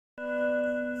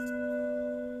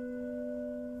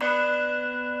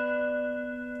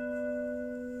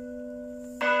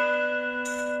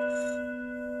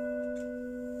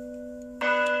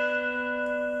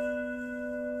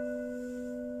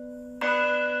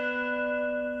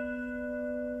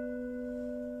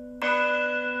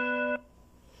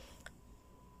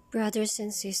Brothers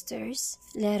and sisters,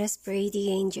 let us pray the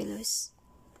Angelus.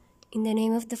 In the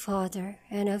name of the Father,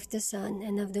 and of the Son,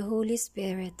 and of the Holy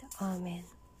Spirit. Amen.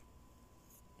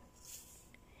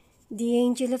 The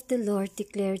angel of the Lord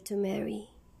declared to Mary,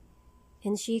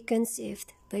 and she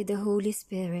conceived by the Holy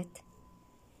Spirit.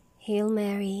 Hail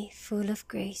Mary, full of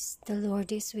grace, the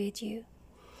Lord is with you.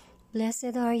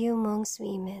 Blessed are you amongst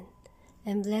women,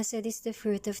 and blessed is the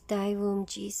fruit of thy womb,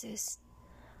 Jesus.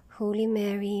 Holy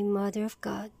Mary, Mother of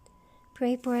God,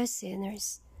 pray for us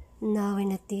sinners, now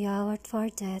and at the hour of our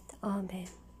death. Amen.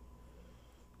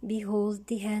 Behold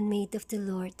the handmaid of the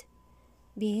Lord,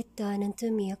 be it done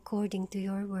unto me according to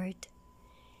your word.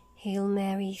 Hail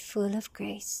Mary, full of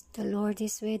grace, the Lord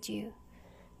is with you.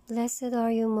 Blessed are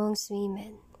you amongst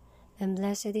women, and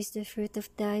blessed is the fruit of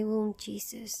thy womb,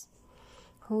 Jesus.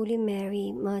 Holy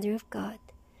Mary, Mother of God,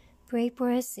 pray for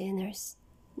us sinners,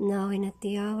 now and at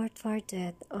the hour of our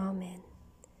death. Amen.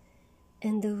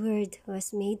 And the Word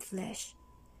was made flesh,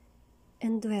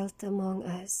 and dwelt among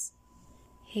us.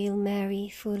 Hail Mary,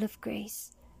 full of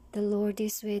grace, the Lord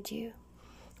is with you.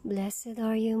 Blessed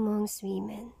are you amongst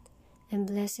women, and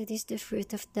blessed is the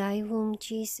fruit of thy womb,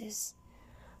 Jesus.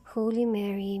 Holy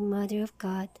Mary, Mother of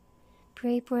God,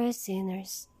 pray for us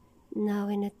sinners, now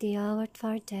and at the hour of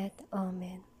our death.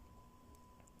 Amen.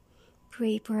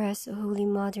 Pray for us, O Holy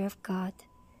Mother of God,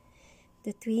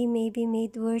 that we may be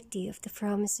made worthy of the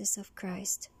promises of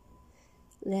Christ.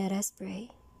 Let us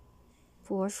pray.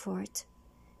 Pour forth,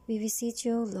 we beseech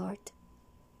you, O Lord,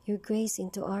 your grace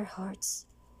into our hearts,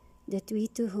 that we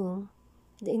to whom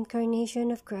the Incarnation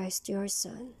of Christ your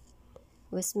Son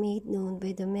was made known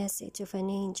by the message of an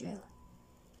angel,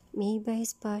 may by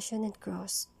his passion and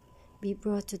cross be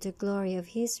brought to the glory of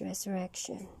his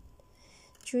resurrection.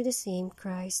 Through the same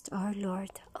Christ our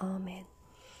Lord. Amen.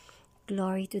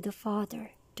 Glory to the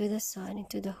Father, to the Son, and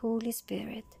to the Holy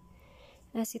Spirit,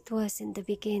 as it was in the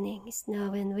beginning, is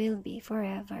now, and will be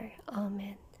forever.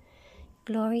 Amen.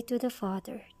 Glory to the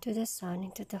Father, to the Son,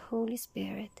 and to the Holy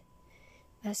Spirit,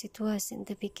 as it was in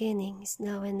the beginning, is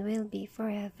now, and will be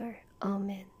forever.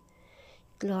 Amen.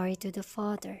 Glory to the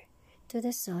Father, to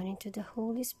the Son, and to the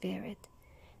Holy Spirit,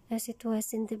 as it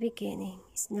was in the beginning,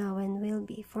 is now, and will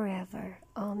be forever.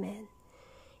 Amen.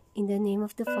 In the name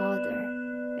of the Father,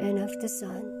 and of the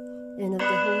Son, and of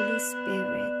the Holy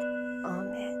Spirit.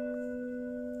 Amen.